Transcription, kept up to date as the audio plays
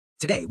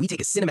Today, we take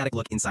a cinematic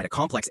look inside a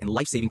complex and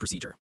life-saving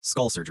procedure,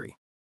 skull surgery.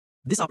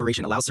 This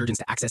operation allows surgeons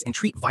to access and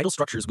treat vital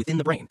structures within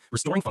the brain,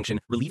 restoring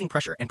function, relieving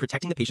pressure, and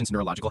protecting the patient's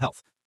neurological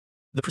health.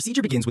 The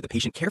procedure begins with the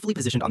patient carefully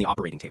positioned on the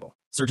operating table.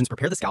 Surgeons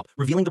prepare the scalp,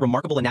 revealing the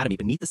remarkable anatomy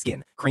beneath the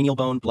skin, cranial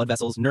bone, blood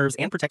vessels, nerves,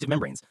 and protective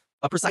membranes.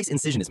 A precise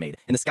incision is made,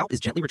 and the scalp is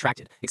gently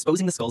retracted,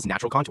 exposing the skull's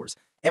natural contours.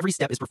 Every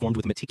step is performed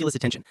with meticulous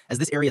attention, as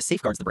this area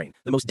safeguards the brain,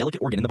 the most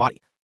delicate organ in the body.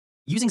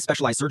 Using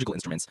specialized surgical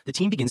instruments, the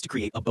team begins to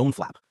create a bone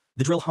flap.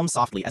 The drill hums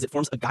softly as it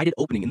forms a guided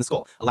opening in the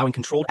skull, allowing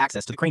controlled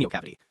access to the cranial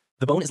cavity.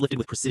 The bone is lifted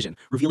with precision,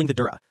 revealing the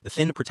dura, the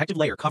thin, protective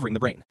layer covering the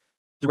brain.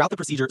 Throughout the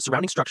procedure,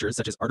 surrounding structures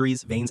such as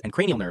arteries, veins, and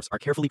cranial nerves are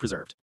carefully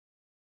preserved.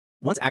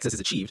 Once access is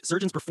achieved,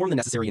 surgeons perform the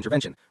necessary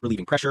intervention,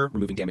 relieving pressure,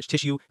 removing damaged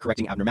tissue,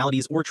 correcting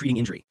abnormalities, or treating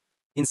injury.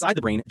 Inside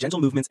the brain, gentle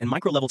movements and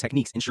micro-level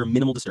techniques ensure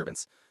minimal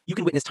disturbance. You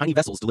can witness tiny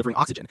vessels delivering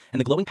oxygen and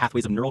the glowing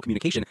pathways of neural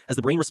communication as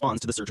the brain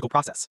responds to the surgical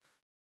process.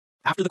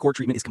 After the core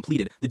treatment is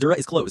completed, the dura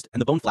is closed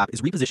and the bone flap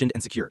is repositioned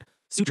and secured.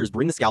 Sutures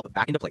bring the scalp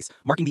back into place,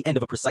 marking the end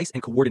of a precise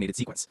and coordinated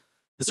sequence.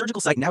 The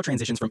surgical site now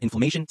transitions from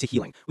inflammation to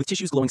healing, with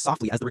tissues glowing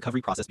softly as the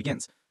recovery process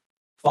begins.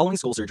 Following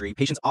skull surgery,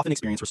 patients often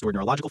experience restored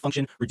neurological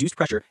function, reduced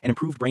pressure, and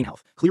improved brain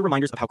health, clear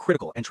reminders of how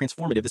critical and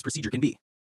transformative this procedure can be.